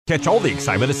Catch all the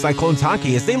excitement of Cyclones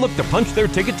hockey as they look to punch their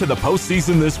ticket to the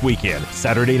postseason this weekend.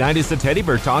 Saturday night is the Teddy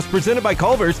Bear Toss presented by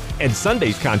Culver's, and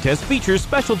Sunday's contest features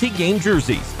specialty game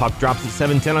jerseys. Puck drops at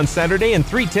 7:10 on Saturday and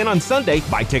 3:10 on Sunday.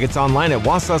 Buy tickets online at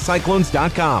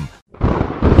WausauCyclones.com.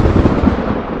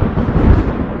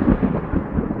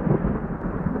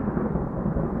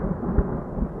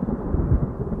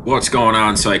 What's going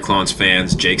on, Cyclones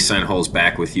fans? Jake Senholz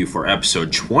back with you for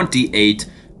episode 28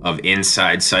 of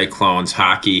Inside Cyclones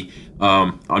Hockey.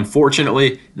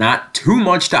 Unfortunately, not too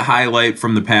much to highlight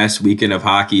from the past weekend of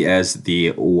hockey as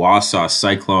the Wausau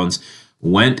Cyclones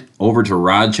went over to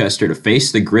Rochester to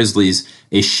face the Grizzlies,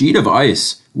 a sheet of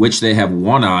ice which they have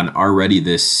won on already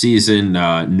this season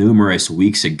numerous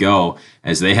weeks ago,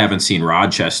 as they haven't seen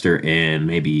Rochester in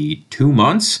maybe 2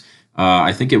 months.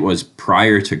 I think it was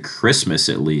prior to Christmas,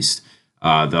 at least,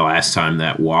 the last time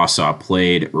that Wausau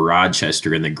played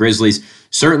Rochester. And the Grizzlies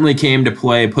certainly came to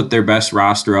play, put their best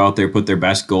roster out there, put their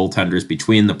best goaltenders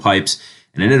between the pipes,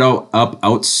 and ended up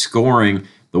outscoring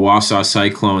the Wausau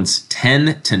Cyclones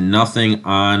 10-0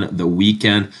 on the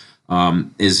weekend.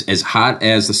 As hot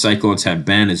as the Cyclones have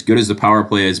been, as good as the power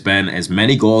play has been, as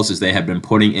many goals as they have been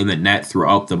putting in the net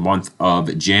throughout the month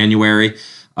of January,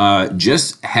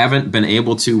 just haven't been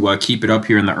able to keep it up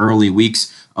here in the early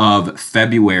weeks of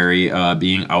February,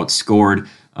 being outscored,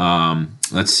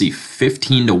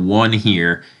 15-1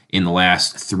 here in the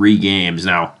last 3 games.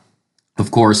 Now, of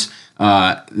course,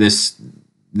 this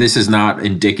is not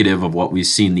indicative of what we've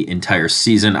seen the entire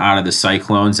season out of the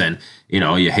Cyclones, and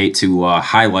you hate to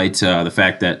highlight the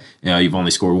fact that you've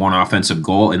only scored 1 offensive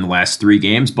goal in the last 3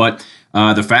 games, but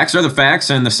the facts are the facts,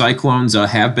 and the Cyclones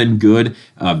have been good,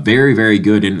 very, very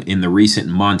good in the recent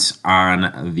months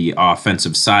on the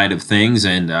offensive side of things,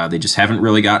 and they just haven't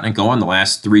really gotten it going the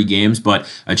last 3 games, but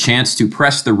a chance to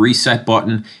press the reset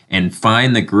button and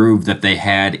find the groove that they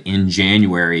had in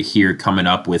January here, coming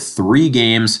up with 3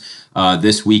 games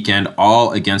this weekend,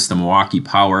 all against the Milwaukee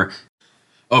Power.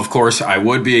 Of course, I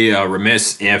would be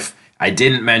remiss if I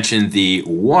didn't mention the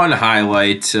one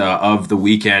highlight of the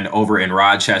weekend over in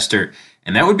Rochester,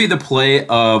 and that would be the play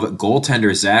of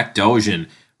goaltender Zach Dozhin.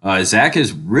 Zach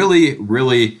is really,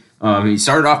 he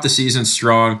started off the season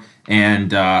strong,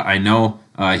 and I know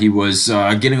he was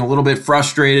getting a little bit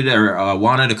frustrated or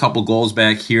wanted a couple goals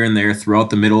back here and there throughout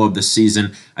the middle of the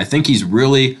season. I think he's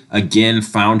really, again,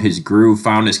 found his groove,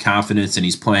 found his confidence, and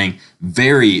he's playing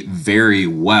very, very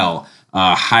well.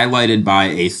 Highlighted by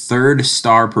a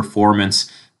 3rd-star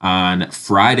performance on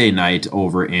Friday night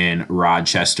over in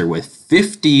Rochester with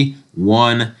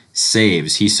 51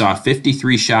 saves. He saw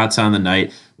 53 shots on the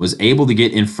night, was able to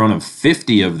get in front of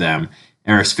 50 of them,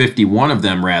 or 51 of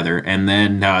them rather, and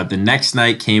then the next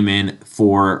night came in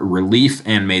for relief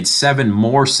and made 7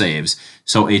 more saves.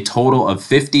 So a total of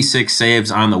 56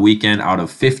 saves on the weekend out of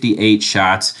 58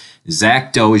 shots.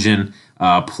 Zach Dozhin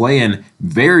playing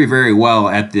very, very well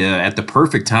at the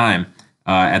perfect time,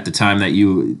 at the time that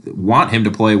you want him to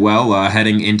play well,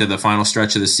 heading into the final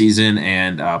stretch of the season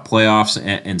and playoffs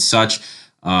and such.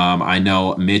 I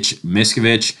know Mitch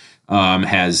Miskovich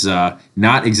has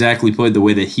not exactly played the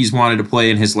way that he's wanted to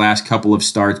play in his last couple of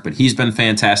starts, but he's been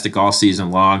fantastic all season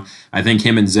long. I think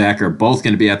him and Zach are both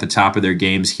going to be at the top of their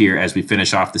games here as we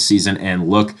finish off the season and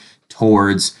look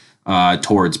towards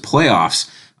playoffs.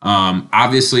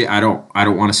 Obviously, I don't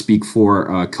want to speak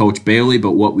for Coach Bailey,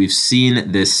 but what we've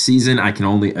seen this season, I can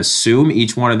only assume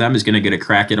each one of them is going to get a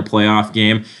crack at a playoff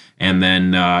game. And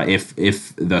then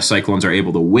if the Cyclones are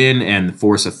able to win and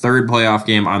force a 3rd playoff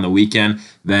game on the weekend,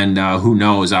 then who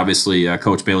knows? Obviously,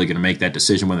 Coach Bailey going to make that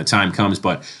decision when the time comes.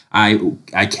 But I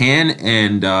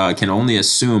can only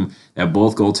assume that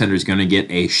both goaltenders are going to get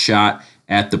a shot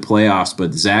at the playoffs,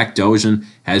 but Zach Dozhin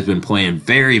has been playing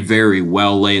very, very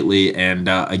well lately, and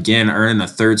again earning a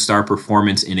 3rd-star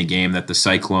performance in a game that the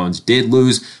Cyclones did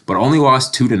lose, but only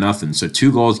lost 2-0. So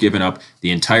 2 goals given up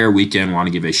the entire weekend. Want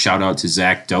to give a shout out to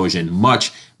Zach Dozhin,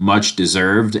 much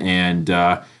deserved, and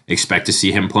expect to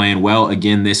see him playing well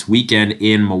again this weekend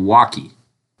in Milwaukee.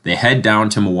 They head down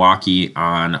to Milwaukee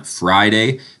on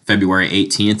Friday, February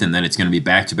 18th, and then it's going to be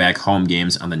back-to-back home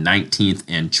games on the 19th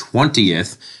and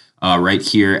 20th. Right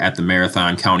here at the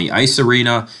Marathon County Ice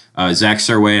Arena. Zach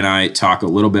Surway and I talk a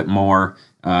little bit more,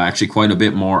 actually quite a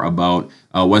bit more about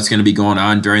what's going to be going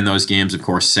on during those games. Of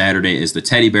course, Saturday is the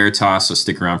Teddy Bear Toss, so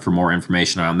stick around for more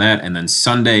information on that. And then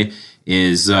Sunday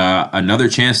is another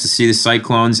chance to see the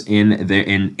Cyclones in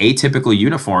atypical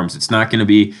uniforms. It's not going to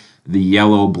be the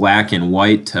yellow, black, and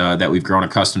white that we've grown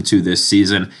accustomed to this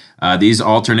season. These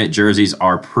alternate jerseys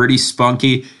are pretty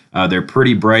spunky. They're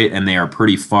pretty bright and they are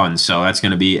pretty fun. So that's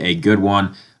going to be a good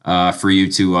one for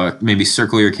you to maybe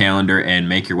circle your calendar and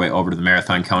make your way over to the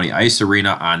Marathon County Ice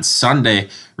Arena on Sunday.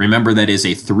 Remember, that is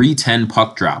a 3:10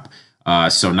 puck drop.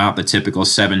 So not the typical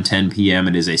 7:10 p.m.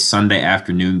 It is a Sunday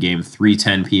afternoon game,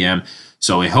 3:10 p.m.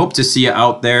 So I hope to see you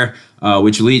out there,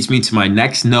 which leads me to my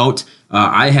next note.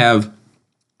 I have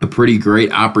a pretty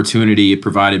great opportunity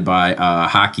provided by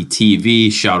Hockey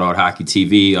TV. Shout out Hockey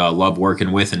TV. Love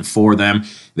working with and for them.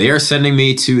 They are sending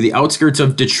me to the outskirts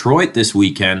of Detroit this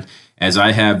weekend, as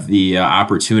I have the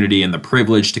opportunity and the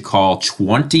privilege to call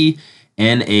 20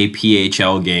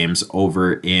 NAPHL games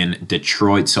over in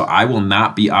Detroit. So I will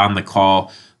not be on the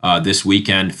call this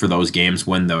weekend for those games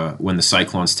when the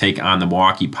Cyclones take on the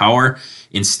Milwaukee Power.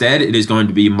 Instead, it is going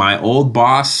to be my old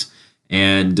boss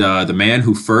and the man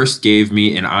who first gave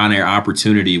me an on-air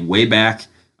opportunity way back.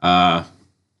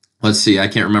 Let's see, I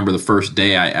can't remember the first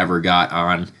day I ever got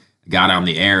on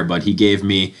the air, but he gave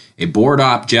me a board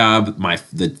op job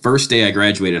the first day I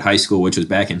graduated high school, which was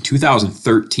back in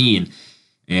 2013,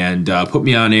 and put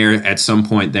me on air at some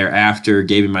point thereafter,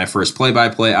 gave me my first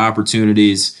play-by-play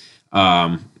opportunities,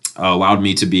 allowed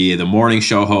me to be the morning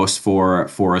show host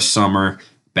for a summer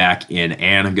back in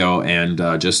Anago,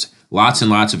 and just lots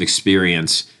and lots of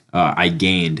experience I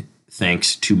gained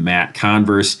thanks to Matt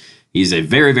Converse. He's a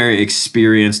very, very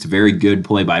experienced, very good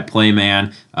play-by-play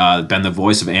man. Been the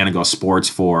voice of Anago Sports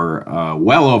for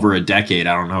well over a decade.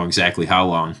 I don't know exactly how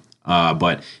long.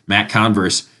 But Matt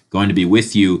Converse going to be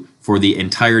with you for the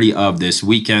entirety of this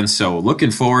weekend. So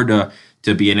looking forward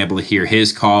to being able to hear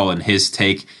his call and his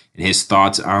take and his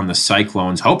thoughts on the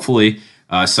Cyclones. Hopefully,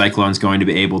 Cyclones going to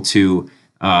be able to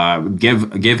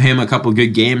give him a couple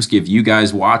good games, give you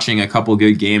guys watching a couple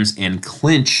good games, and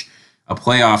clinch a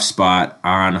playoff spot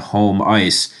on home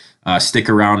ice. Stick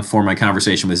around for my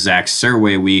conversation with Zach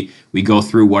Surway. We go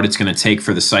through what it's going to take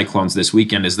for the Cyclones this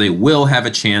weekend, as they will have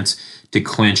a chance to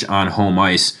clinch on home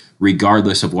ice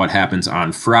regardless of what happens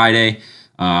on Friday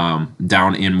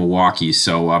down in Milwaukee.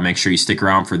 So make sure you stick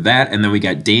around for that. And then we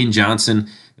got Dane Johnson,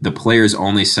 the Players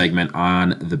Only segment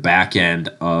on the back end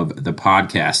of the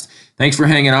podcast. Thanks for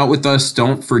hanging out with us.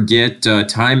 Don't forget,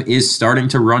 time is starting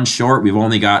to run short. We've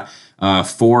only got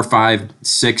 4, 5,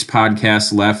 6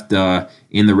 podcasts left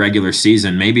in the regular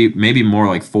season, maybe more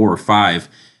like 4 or 5.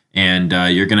 And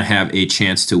you're going to have a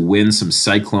chance to win some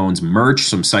Cyclones merch,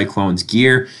 some Cyclones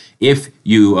gear, if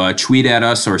you tweet at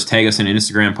us or tag us in an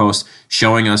Instagram post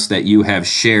showing us that you have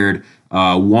shared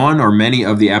one or many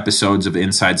of the episodes of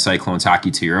Inside Cyclones Hockey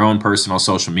to your own personal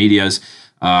social medias.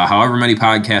 However many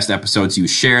podcast episodes you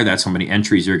share, that's how many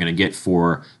entries you're going to get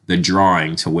for the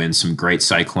drawing to win some great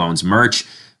Cyclones merch.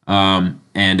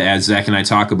 And as Zach and I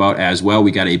talk about as well, we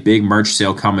got a big merch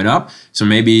sale coming up. So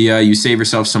maybe you save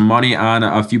yourself some money on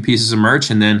a few pieces of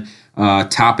merch and then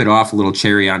top it off, a little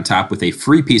cherry on top with a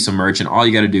free piece of merch. And all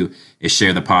you got to do is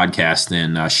share the podcast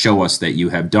and show us that you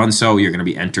have done so. You're going to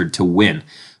be entered to win.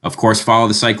 Of course, follow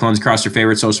the Cyclones across your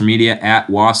favorite social media at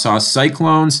Wausau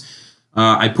Cyclones.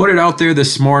 I put it out there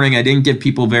this morning. I didn't give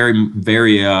people very,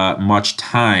 very much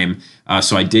time,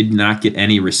 so I did not get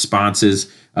any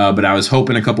responses. But I was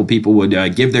hoping a couple people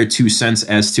would give their 2 cents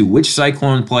as to which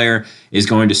Cyclone player is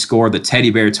going to score the teddy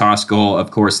bear toss goal.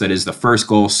 Of course, that is the first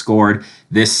goal scored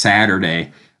this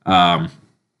Saturday.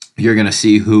 You're going to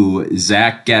see who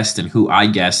Zach guessed and who I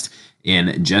guessed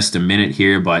in just a minute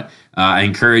here. But I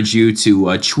encourage you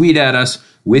to tweet at us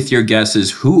with your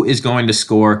guesses. Who is going to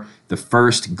score the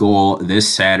first goal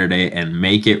this Saturday and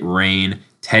make it rain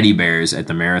teddy bears at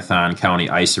the Marathon County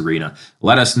Ice Arena?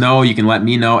 Let us know. You can let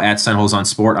me know at Senholes on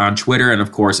Sport on Twitter, and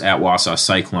of course at Wausau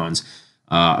Cyclones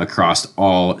across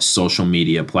all social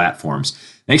media platforms.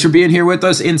 Thanks for being here with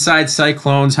us inside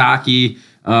Cyclones hockey.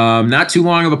 Not too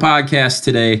long of a podcast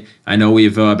today. I know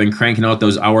we've been cranking out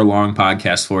those hour-long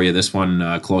podcasts for you. This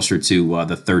one closer to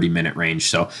the 30-minute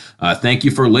range. So thank you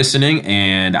for listening,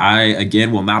 and I,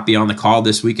 again, will not be on the call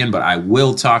this weekend, but I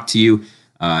will talk to you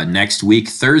next week,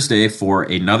 Thursday, for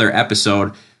another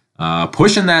episode,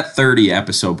 pushing that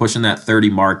 30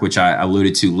 mark, which I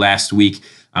alluded to last week.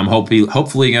 I'm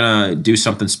hopefully going to do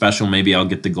something special. Maybe I'll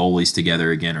get the goalies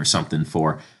together again or something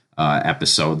for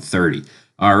episode 30.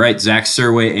 All right, Zach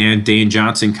Surway and Dane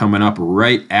Johnson coming up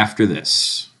right after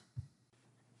this.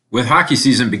 With hockey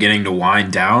season beginning to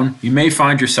wind down, you may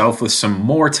find yourself with some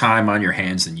more time on your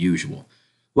hands than usual.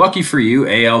 Lucky for you,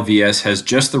 ALVS has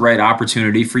just the right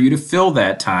opportunity for you to fill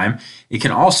that time. It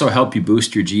can also help you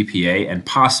boost your GPA and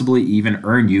possibly even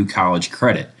earn you college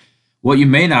credit. What you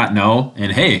may not know,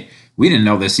 and hey, we didn't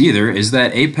know this either, is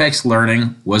that Apex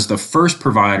Learning was the first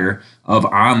provider of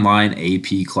online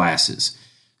AP classes.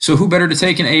 So who better to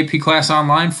take an AP class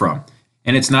online from?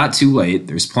 And it's not too late.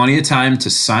 There's plenty of time to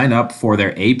sign up for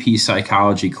their AP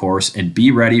Psychology course and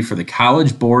be ready for the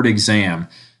College Board exam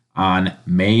on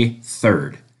May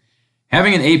 3rd.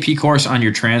 Having an AP course on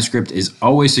your transcript is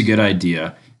always a good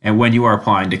idea, and when you are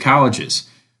applying to colleges.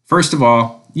 First of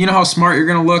all, you know how smart you're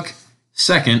going to look?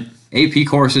 Second, AP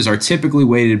courses are typically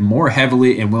weighted more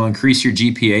heavily and will increase your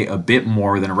GPA a bit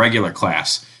more than a regular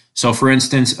class. So for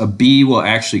instance, a B will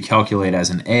actually calculate as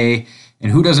an A,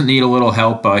 and who doesn't need a little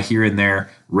help here and there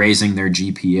raising their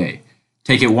GPA?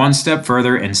 Take it one step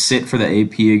further and sit for the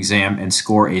AP exam and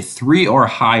score a 3 or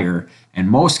higher, and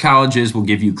most colleges will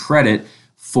give you credit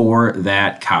for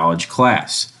that college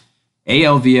class.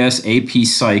 ALVS AP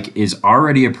Psych is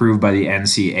already approved by the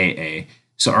NCAA,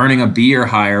 so earning a B or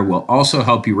higher will also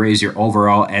help you raise your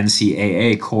overall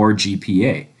NCAA core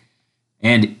GPA.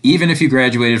 And even if you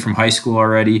graduated from high school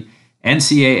already,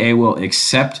 NCAA will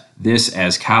accept this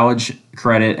as college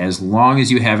credit as long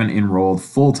as you haven't enrolled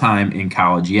full-time in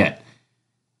college yet.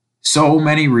 So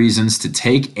many reasons to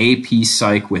take AP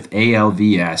Psych with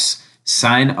ALVS.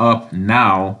 Sign up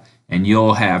now and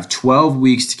you'll have 12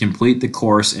 weeks to complete the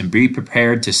course and be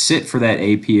prepared to sit for that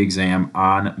AP exam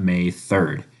on May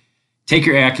 3rd. Take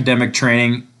your academic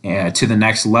training to the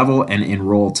next level and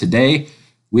enroll today.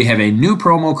 We have a new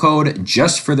promo code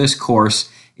just for this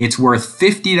course. It's worth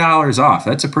 $50 off.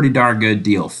 That's a pretty darn good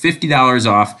deal. $50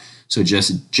 off. So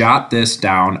just jot this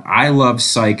down. I love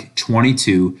Psych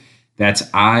 22. That's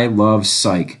I love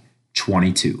Psych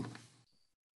 22.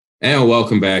 And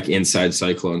welcome back inside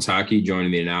Cyclones Hockey.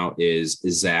 Joining me now is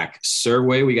Zach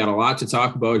Serway. We got a lot to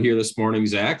talk about here this morning,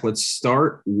 Zach. Let's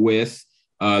start with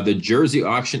the jersey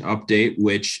auction update,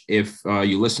 which if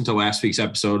you listened to last week's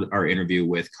episode, our interview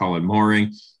with Colin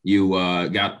Mooring, you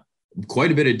got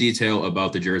quite a bit of detail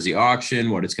about the jersey auction,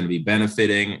 what it's going to be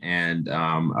benefiting, and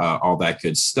all that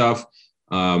good stuff.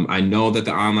 I know that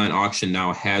the online auction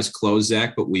now has closed,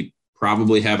 Zach, but we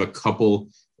probably have a couple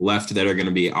left that are going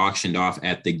to be auctioned off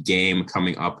at the game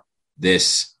coming up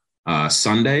this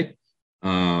Sunday.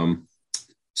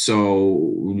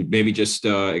 So maybe just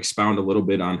expound a little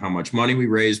bit on how much money we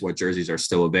raised, what jerseys are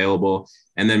still available,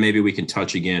 and then maybe we can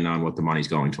touch again on what the money's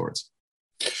going towards.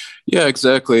 Yeah,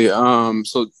 exactly.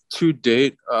 So to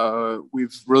date,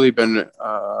 we've really been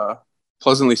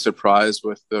pleasantly surprised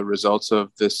with the results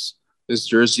of this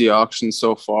jersey auction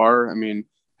so far. I mean,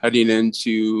 heading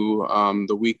into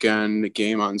the weekend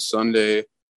game on Sunday,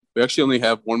 we actually only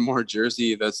have one more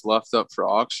jersey that's left up for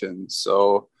auction.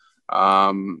 So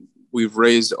we've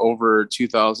raised over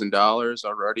 $2,000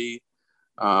 already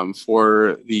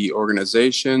for the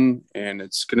organization, and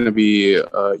it's going to be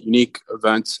a unique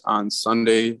event on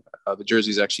Sunday. The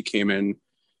jerseys actually came in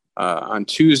on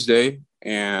Tuesday,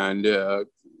 and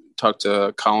talked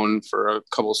to Colin for a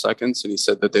couple seconds, and he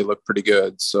said that they look pretty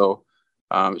good. So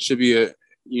it should be a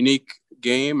unique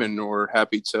game, and we're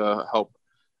happy to help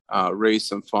raise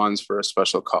some funds for a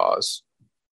special cause.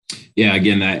 Yeah,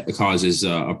 again, that cause is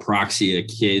Aproxia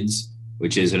Kids,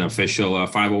 which is an official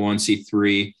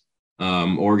 501c3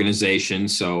 organization.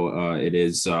 So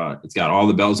it's got all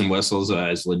the bells and whistles,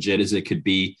 as legit as it could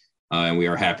be. And we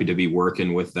are happy to be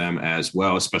working with them as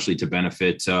well, especially to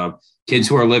benefit kids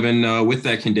who are living with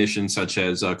that condition, such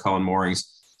as Colin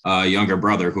Mooring's younger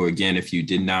brother, who, again, if you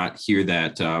did not hear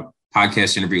that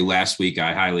podcast interview last week,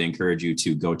 I highly encourage you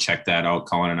to go check that out.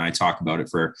 Colin and I talk about it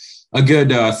for a good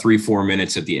 3-4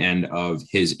 minutes at the end of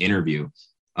his interview.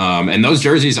 And those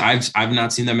jerseys, I've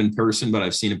not seen them in person, but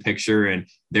I've seen a picture, and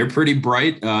they're pretty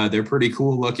bright. They're pretty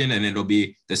cool looking, and it'll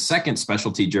be the second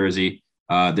specialty jersey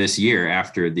this year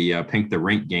after the Pink the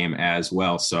Rink game as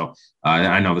well. So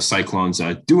I know the Cyclones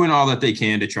doing all that they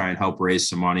can to try and help raise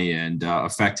some money and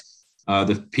affect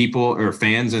the people or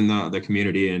fans in the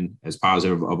community in as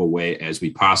positive of a way as we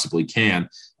possibly can.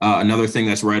 Another thing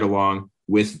that's right along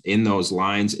within those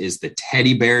lines is the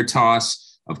teddy bear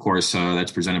toss. Of course,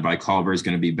 that's presented by Culver, is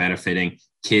going to be benefiting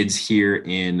kids here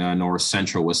in north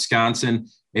central Wisconsin.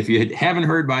 If you haven't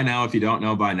heard by now, if you don't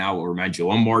know by now, we'll remind you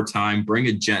one more time, bring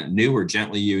a new or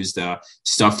gently used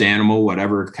stuffed animal,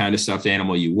 whatever kind of stuffed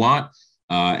animal you want,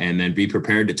 and then be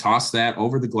prepared to toss that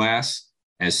over the glass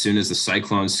as soon as the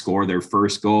Cyclones score their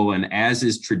first goal. And as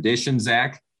is tradition,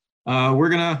 Zach, we're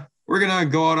gonna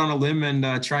go out on a limb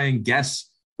and try and guess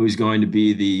who's going to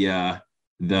be the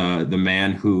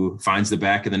man who finds the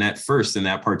back of the net first in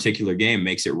that particular game,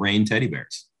 makes it rain teddy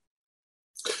bears.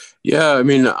 Yeah, I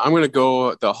mean, I'm going to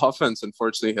go. The offense,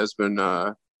 unfortunately, has been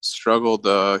struggled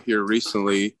here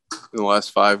recently in the last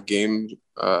 5 games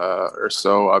or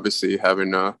so. Obviously,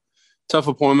 having a tough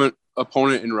opponent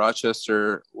in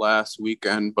Rochester last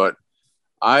weekend, but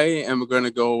I am going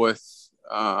to go with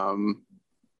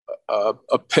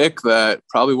a pick that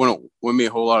probably wouldn't win me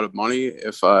a whole lot of money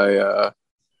if I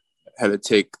had to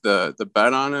take the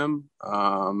bet on him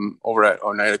over at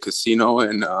Oneida Casino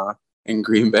in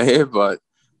Green Bay, but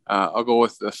I'll go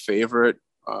with the favorite,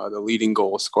 the leading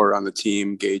goal scorer on the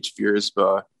team, Gage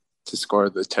Viersba, to score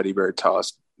the teddy bear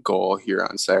toss goal here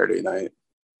on Saturday night.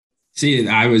 See,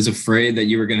 I was afraid that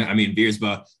you were going to,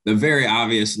 Viersba, the very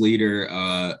obvious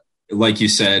leader, like you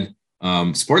said,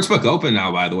 Sportsbook open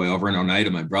now, by the way, over in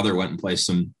Oneida. My brother went and placed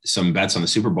some bets on the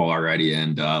Super Bowl already,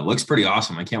 and looks pretty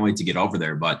awesome. I can't wait to get over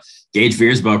there. But Gage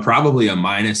Viersba, probably a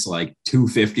minus like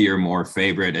 250 or more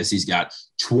favorite, as he's got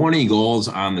 20 goals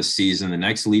on the season. The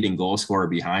next leading goal scorer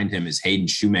behind him is Hayden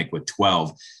Shoemake with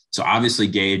 12. So obviously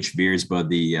Gage Viersba,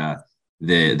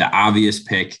 the obvious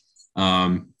pick.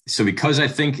 So because I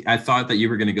thought that you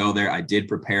were going to go there, I did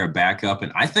prepare a backup,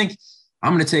 and I think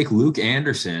I'm going to take Luke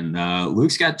Anderson.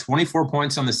 Luke's got 24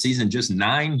 points on the season, just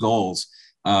 9 goals.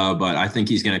 But I think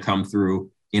he's going to come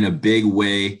through in a big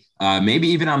way. Maybe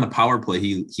even on the power play.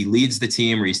 He leads the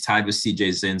team, or he's tied with CJ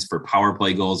Zins for power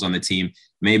play goals on the team.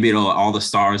 Maybe all the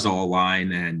stars will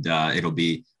align, and it'll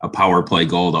be a power play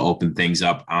goal to open things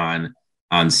up on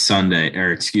Sunday,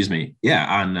 or excuse me.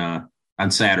 Yeah.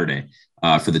 On Saturday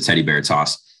for the teddy bear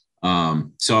toss.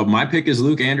 So my pick is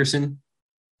Luke Anderson.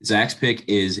 Zach's pick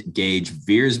is Gage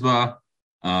Viersba.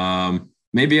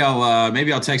 Maybe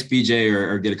I'll text BJ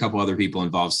or get a couple other people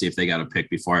involved, see if they got a pick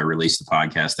before I release the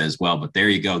podcast as well. But there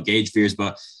you go, Gage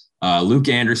Viersba, Luke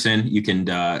Anderson. You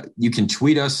can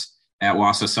tweet us at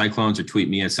Wausau Cyclones or tweet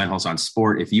me at Sentinels on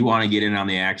Sport if you want to get in on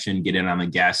the action, get in on the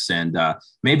guests, and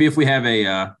maybe if we have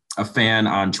a fan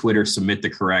on Twitter submit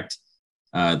the correct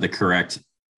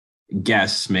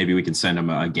guess, maybe we can send them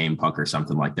a game puck or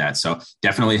something like that. So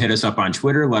definitely hit us up on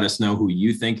Twitter. Let us know who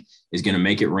you think is going to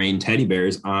make it rain teddy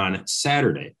bears on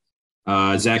Saturday.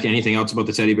 Zach, anything else about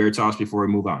the teddy bear toss before we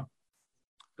move on?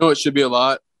 No, it should be a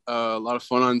lot of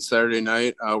fun on Saturday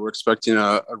night. We're expecting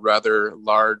a rather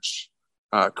large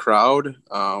crowd,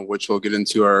 which we'll get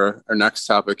into our next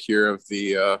topic here of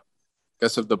the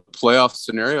playoff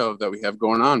scenario that we have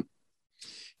going on.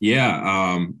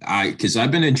 Yeah, because I've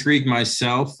been intrigued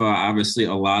myself. Obviously,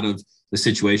 a lot of the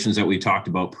situations that we talked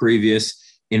about previous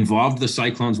involved the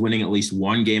Cyclones winning at least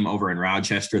one game over in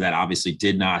Rochester. That obviously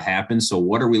did not happen. So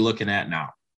what are we looking at now?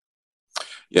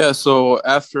 Yeah, so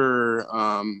after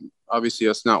obviously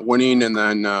us not winning, and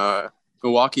then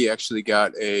Milwaukee actually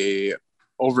got a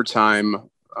overtime,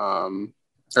 or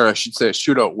I should say a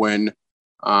shootout win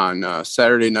on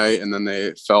Saturday night, and then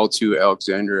they fell to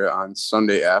Alexandria on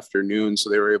Sunday afternoon. So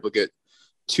they were able to get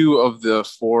 2 of the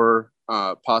 4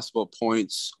 possible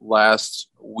points last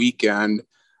weekend.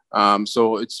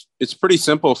 So it's pretty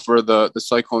simple for the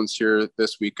Cyclones here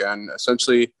this weekend.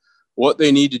 Essentially, what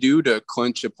they need to do to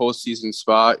clinch a postseason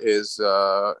spot is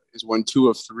win 2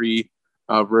 of 3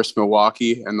 versus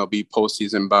Milwaukee, and they'll be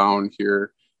postseason bound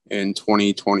here in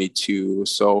 2022.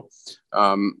 So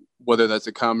whether that's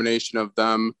a combination of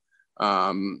them,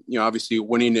 obviously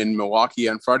winning in Milwaukee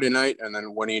on Friday night and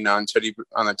then winning on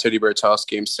the Teddy Bear Toss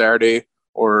game Saturday,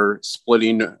 or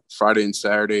splitting Friday and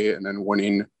Saturday and then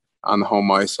winning on the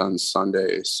home ice on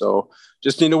Sunday. So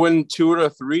just need to win 2 out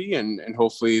of 3, and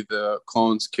hopefully the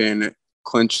Clones can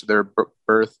clinch their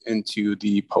berth into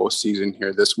the postseason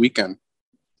here this weekend.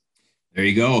 There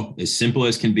you go. As simple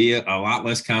as can be, a lot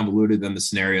less convoluted than the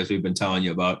scenarios we've been telling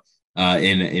you about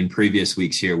in previous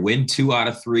weeks here. Win 2 out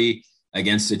of 3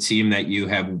 against a team that you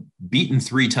have beaten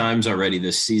 3 times already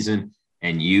this season,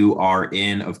 and you are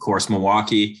in, of course,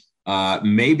 Milwaukee.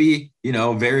 Maybe,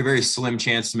 very, very slim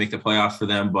chance to make the playoff for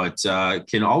them, but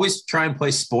can always try and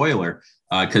play spoiler,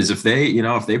 because if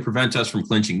they prevent us from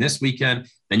clinching this weekend,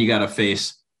 then you got to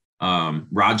face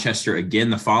Rochester again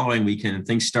the following weekend, and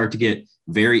things start to get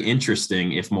very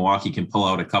interesting if Milwaukee can pull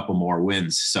out a couple more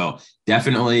wins. So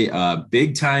definitely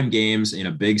big time games in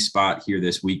a big spot here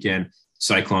this weekend.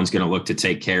 Cyclones going to look to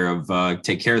take care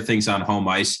of things on home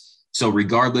ice. So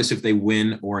regardless if they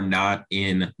win or not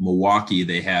in Milwaukee,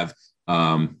 they have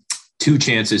 2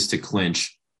 chances to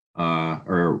clinch,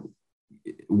 or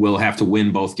will have to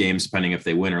win both games depending if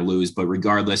they win or lose. But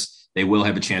regardless, they will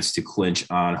have a chance to clinch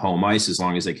on home ice as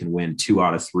long as they can win 2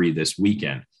 out of 3 this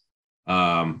weekend.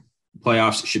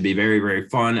 Playoffs should be very, very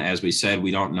fun. As we said,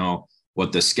 we don't know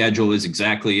what the schedule is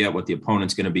exactly yet, what the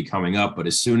opponent's going to be coming up. But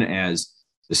as soon as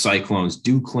the Cyclones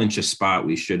do clinch a spot,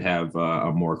 we should have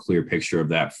a more clear picture of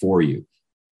that for you.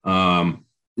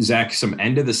 Zach, some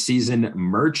end of the season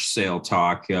merch sale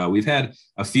talk. We've had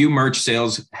a few merch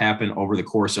sales happen over the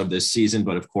course of this season,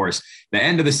 but of course, the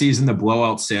end of the season, the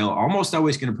blowout sale, almost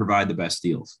always going to provide the best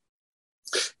deals.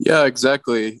 Yeah,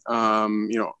 exactly. As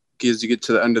you get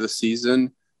to the end of the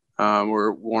season, We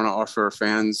want to offer our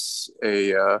fans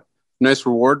a nice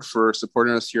reward for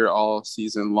supporting us here all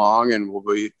season long, and we'll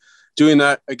be doing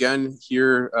that again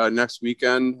here next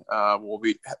weekend. We'll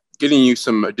be getting you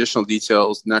some additional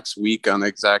details next week on the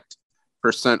exact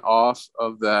 % off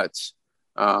of that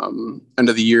end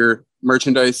of the year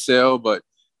merchandise sale, but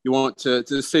you want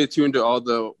to stay tuned to all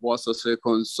the Wausau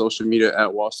Cyclones social media at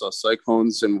Wausau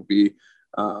Cyclones, and we'll be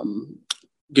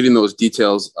getting those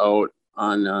details out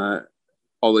on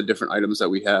all the different items that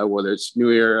we have, whether it's New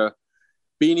Era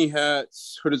beanie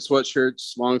hats, hooded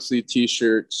sweatshirts, long sleeve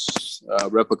t-shirts,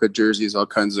 replica jerseys, all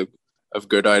kinds of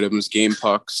good items, game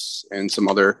pucks, and some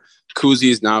other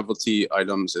koozies, novelty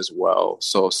items as well.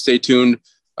 So stay tuned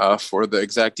for the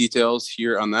exact details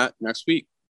here on that next week.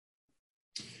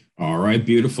 All right,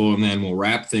 beautiful. And then we'll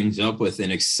wrap things up with an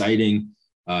exciting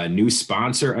new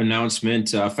sponsor announcement.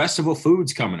 Festival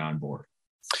Foods coming on board.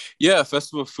 Yeah,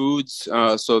 Festival Foods.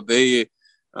 So they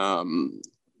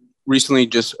recently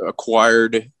just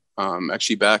acquired,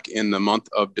 actually back in the month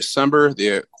of December, they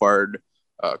acquired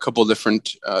a couple of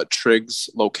different Triggs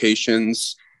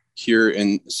locations here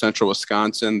in central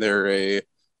Wisconsin. They're a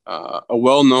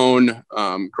well-known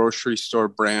grocery store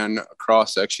brand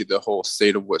across actually the whole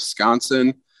state of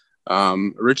Wisconsin.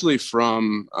 Originally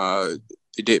from,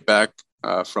 they date back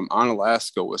from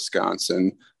Onalaska,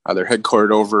 Wisconsin. They're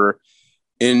headquartered over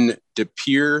in De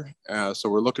Pere. So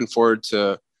we're looking forward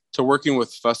to working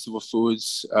with Festival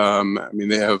Foods. I mean,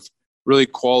 they have really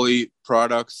quality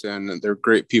products and they're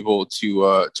great people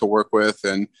to work with.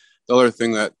 And the other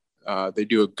thing that they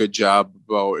do a good job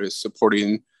about is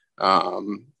supporting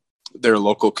their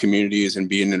local communities and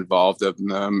being involved in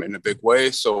them in a big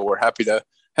way. So we're happy to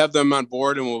have them on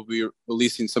board, and we'll be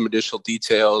releasing some additional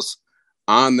details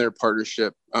on their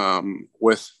partnership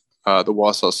with the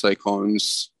Wausau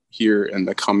Cyclones here in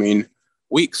the coming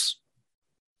weeks.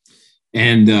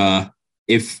 And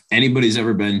if anybody's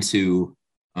ever been to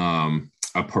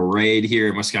a parade here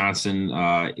in Wisconsin,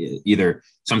 either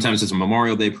sometimes it's a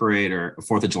Memorial Day parade or a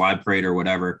 4th of July parade or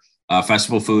whatever,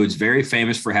 Festival Foods, very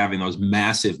famous for having those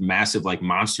massive, like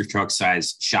monster truck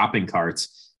size shopping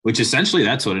carts, which essentially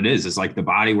that's what it is. It's like the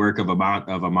bodywork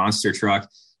of a monster truck,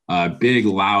 big,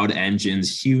 loud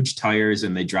engines, huge tires,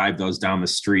 and they drive those down the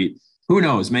street. Who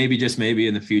knows? Maybe, just maybe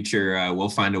in the future, we'll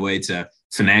find a way to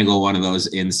finagle one of those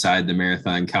inside the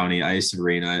Marathon County Ice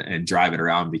Arena and drive it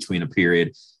around between a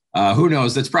period. Who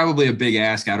knows? That's probably a big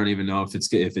ask. I don't even know if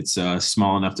it's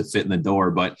small enough to fit in the door.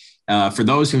 But for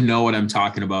those who know what I'm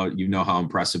talking about, you know how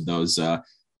impressive those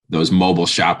mobile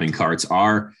shopping carts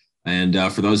are. And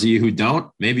for those of you who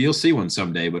don't, maybe you'll see one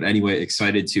someday. But anyway,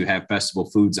 excited to have Festival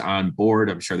Foods on board.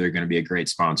 I'm sure they're going to be a great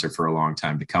sponsor for a long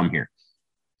time to come here.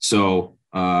 So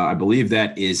I believe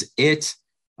that is it.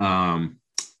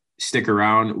 Stick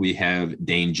around. We have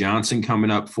Dane Johnson coming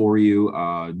up for you.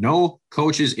 No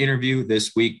coach's interview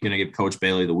this week. Going to give Coach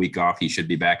Bailey the week off. He should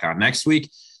be back on next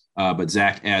week. But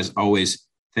Zach, as always,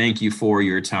 thank you for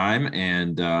your time.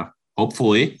 And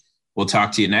hopefully we'll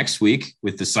talk to you next week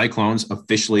with the Cyclones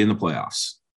officially in the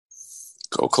playoffs.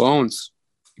 Go Clones.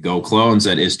 Go Clones.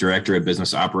 That is Director of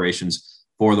Business Operations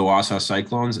for the Wausau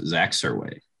Cyclones, Zach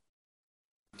Surway.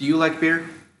 Do you like beer?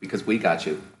 Because we got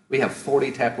you. We have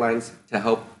 40 tap lines to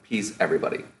help please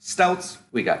everybody. Stouts,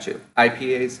 we got you.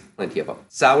 IPAs, plenty of them.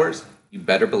 Sours, you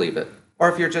better believe it.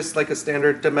 Or if you're just like a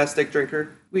standard domestic drinker,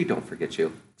 we don't forget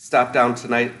you. Stop down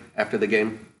tonight after the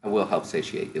game and we'll help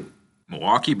satiate you.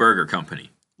 Milwaukee Burger Company,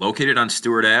 located on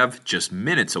Stewart Ave, just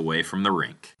minutes away from the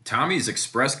rink. Tommy's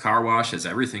Express Car Wash has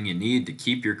everything you need to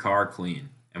keep your car clean.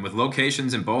 And with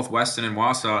locations in both Weston and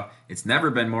Wausau, it's never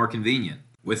been more convenient.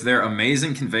 With their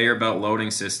amazing conveyor belt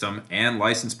loading system and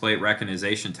license plate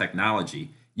recognition technology,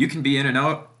 you can be in and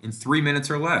out in 3 minutes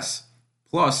or less.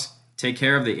 Plus, take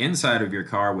care of the inside of your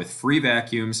car with free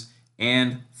vacuums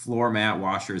and floor mat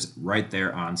washers right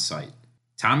there on site.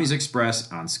 Tommy's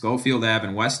Express on Schofield Ave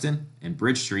in Weston and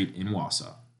Bridge Street in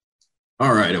Wausau.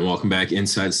 All right, and welcome back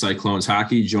Inside Cyclones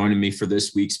Hockey. Joining me for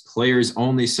this week's Players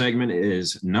Only segment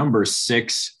is number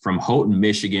 6 from Houghton,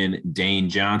 Michigan, Dane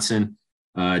Johnson.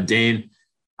 Dane,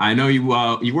 I know you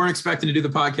weren't expecting to do the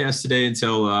podcast today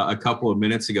until a couple of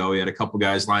minutes ago. We had a couple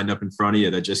guys lined up in front of you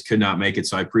that just could not make it,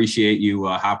 so I appreciate you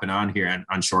hopping on here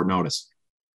on short notice.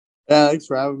 Yeah, thanks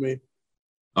for having me.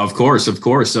 Of course.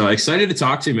 Excited to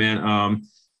talk to you, man.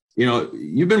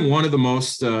 You've been one of the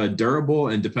most durable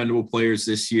and dependable players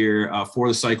this year for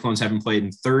the Cyclones, having played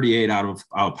in 38 out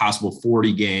of possible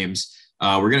 40 games.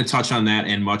 We're going to touch on that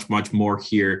and much, much more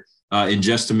here in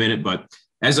just a minute. But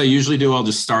as I usually do, I'll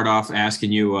just start off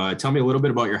asking you, tell me a little bit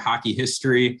about your hockey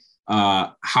history,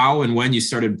 how and when you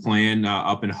started playing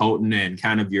up in Houghton, and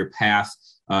kind of your path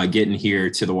getting here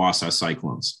to the Wausau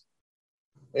Cyclones?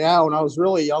 Yeah, when I was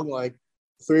really young, like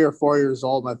 3 or 4 years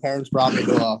old, my parents brought me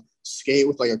to a skate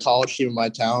with like a college team in my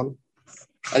town.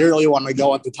 I didn't really want to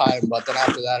go at the time, but then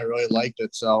after that, I really liked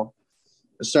it. So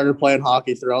I started playing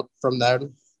hockey throughout from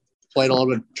then. Played a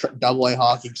little bit double-A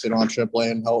hockey because they don't have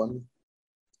triple-A in Houghton.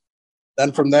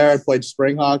 Then from there, I played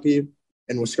spring hockey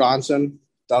in Wisconsin.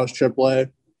 That was triple-A.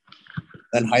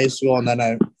 Then high school, and then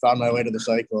I found my way to the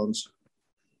Cyclones.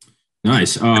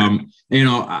 Nice.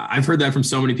 I've heard that from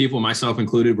so many people, myself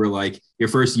included, where like your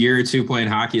first year or two playing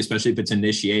hockey, especially if it's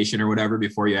initiation or whatever,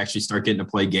 before you actually start getting to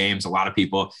play games, a lot of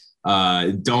people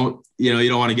you don't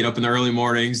want to get up in the early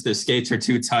mornings. The skates are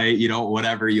too tight, you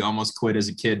almost quit as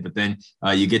a kid, but then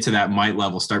you get to that mite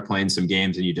level, start playing some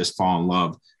games, and you just fall in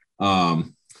love.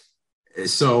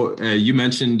 So you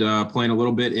mentioned playing a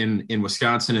little bit in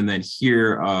Wisconsin, and then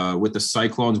here with the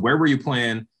Cyclones. Where were you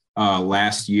playing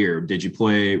last year? Did you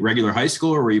play regular high school,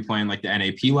 or were you playing like the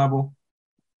NAP level?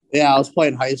 Yeah, I was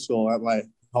playing high school at my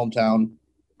hometown.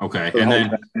 Okay.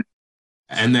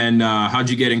 And then how'd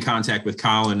you get in contact with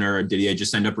Colin, or did he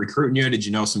just end up recruiting you? Did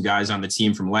you know some guys on the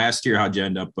team from last year? How'd you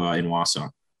end up in Wausau?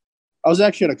 I was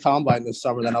actually at a combine this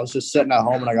summer. Then I was just sitting at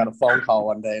home, and I got a phone call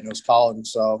one day, and it was Colin.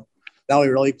 So now we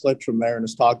really clicked from there and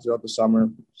just talked throughout the summer.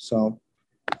 So.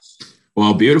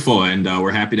 Well, beautiful. And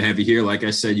we're happy to have you here. Like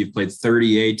I said, you've played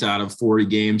 38 out of 40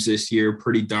 games this year.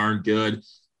 Pretty darn good.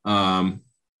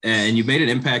 And you've made an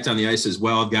impact on the ice as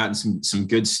well. Gotten some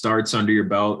good starts under your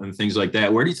belt and things like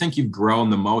that. Where do you think you've grown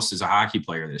the most as a hockey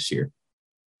player this year?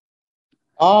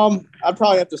 I'd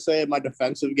probably have to say my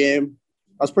defensive game.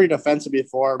 I was pretty defensive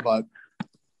before, but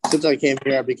since I came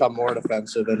here, I've become more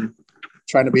defensive and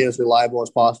trying to be as reliable as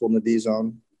possible in the D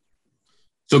zone.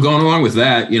 So going along with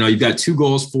that, you've got 2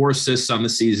 goals, 4 assists on the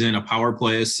season, a power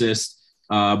play assist,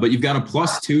 but you've got a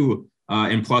 +2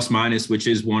 in plus minus, which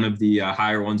is one of the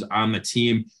higher ones on the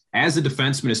team. As a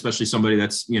defenseman, especially somebody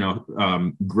that's,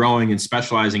 growing and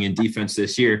specializing in defense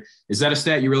this year, is that a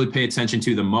stat you really pay attention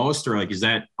to the most, or like, is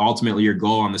that ultimately your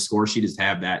goal on the score sheet, is to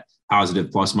have that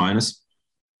positive plus minus?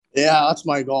 Yeah, that's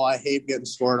my goal. I hate getting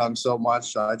scored on so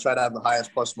much. So I try to have the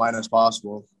highest plus minus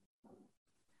possible.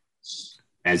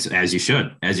 As you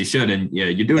should. And yeah,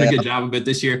 you're doing a good job of it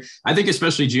this year. I think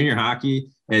especially junior hockey,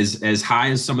 as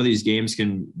high as some of these games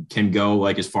can go,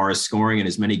 like as far as scoring and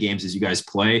as many games as you guys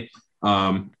play,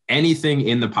 anything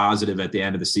in the positive at the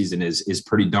end of the season is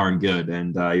pretty darn good.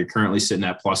 And you're currently sitting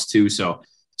at +2.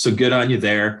 So good on you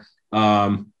there.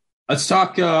 Let's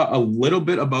talk a little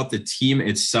bit about the team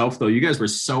itself, though. You guys were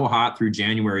so hot through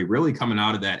January, really coming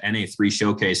out of that NA3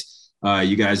 showcase.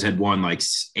 You guys had won like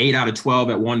 8 out of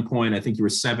 12 at one point. I think you were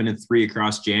 7-3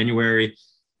 across January.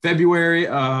 February,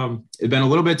 it's been a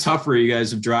little bit tougher. You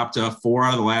guys have dropped 4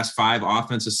 out of the last 5.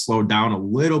 Offense has slowed down a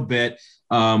little bit.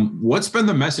 What's been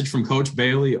the message from Coach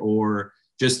Bailey, or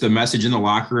just the message in the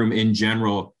locker room in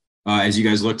general, as you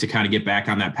guys look to kind of get back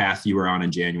on that path you were on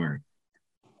in January?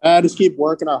 Just keep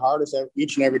working our hardest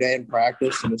each and every day in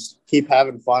practice, and just keep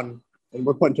having fun. And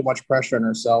we're putting too much pressure on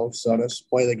ourselves, so just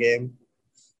play the game.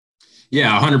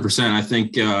 Yeah, 100%. I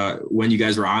think when you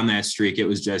guys were on that streak, it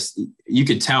was just, you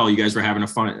could tell you guys were having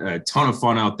a ton of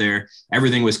fun out there.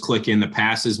 Everything was clicking. The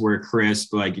passes were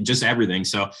crisp, like just everything.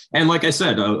 So, and like I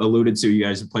said, alluded to, you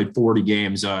guys have played 40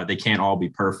 games. They can't all be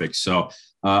perfect. So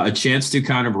a chance to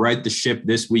kind of right the ship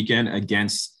this weekend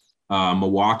against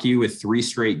Milwaukee, with 3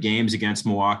 straight games against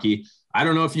Milwaukee. I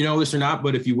don't know if you know this or not,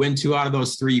 but if you win 2 out of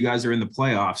those 3, you guys are in the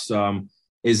playoffs.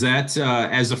 Is that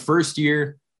as a first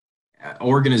year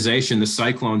organization, the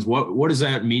Cyclones, what does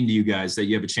that mean to you guys, that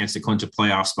you have a chance to clinch a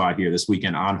playoff spot here this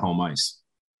weekend on home ice?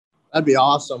 That'd be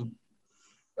awesome.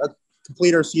 That'd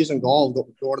complete our season goal,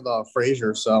 go to the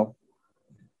Fraser. So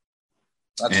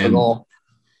that's the goal.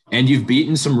 And you've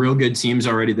beaten some real good teams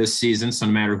already this season. So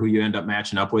no matter who you end up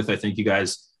matching up with, I think you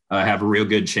guys have a real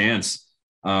good chance.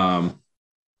 A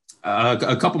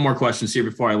couple more questions here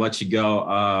before I let you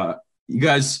go. You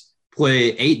guys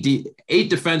play 8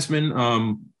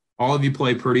 defensemen. All of you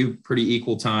play pretty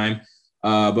equal time,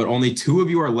 but only 2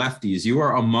 of you are lefties. You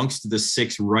are amongst the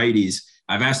 6 righties.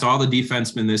 I've asked all the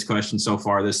defensemen this question so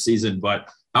far this season, but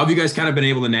how have you guys kind of been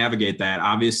able to navigate that?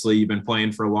 Obviously, you've been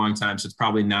playing for a long time, so it's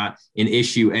probably not an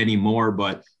issue anymore,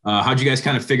 but how'd you guys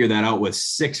kind of figure that out with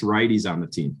 6 righties on the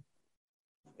team?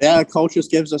 Yeah, the coach just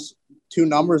gives us 2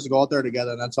 numbers to go out there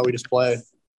together, and that's how we just play.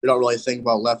 We don't really think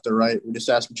about left or right. We just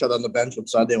ask each other on the bench what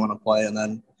side they want to play, and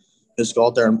then just go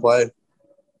out there and play.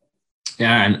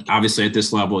 Yeah, and obviously at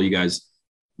this level, you guys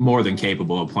more than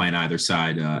capable of playing either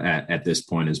side at this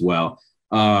point as well.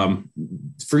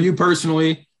 For you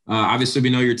personally, obviously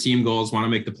we know your team goals, want to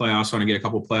make the playoffs, want to get a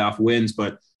couple playoff wins,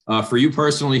 but For you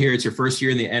personally here, it's your first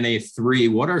year in the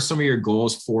NA3. What are some of your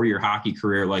goals for your hockey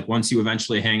career? Like once you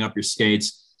eventually hang up your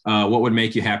skates, what would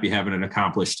make you happy having it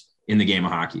accomplished in the game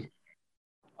of hockey?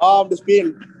 Just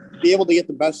be able to get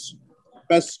the best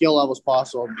skill levels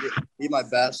possible. Be my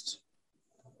best.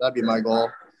 That'd be my goal.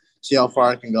 See how far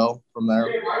I can go from there.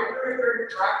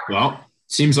 Well,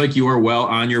 seems like you are well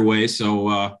on your way.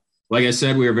 So, like I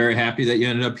said, we are very happy that you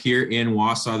ended up here in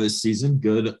Wausau this season.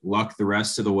 Good luck the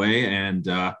rest of the way. And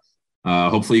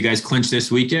hopefully you guys clinch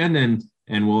this weekend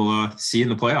and we'll see you in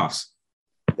the playoffs.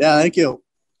 Yeah, thank you.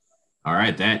 All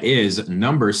right. That is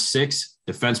number 6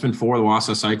 defenseman for the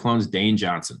Wausau Cyclones, Dane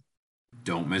Johnson.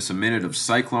 Don't miss a minute of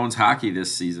Cyclones hockey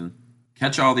this season.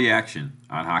 Catch all the action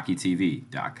on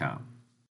hockeytv.com.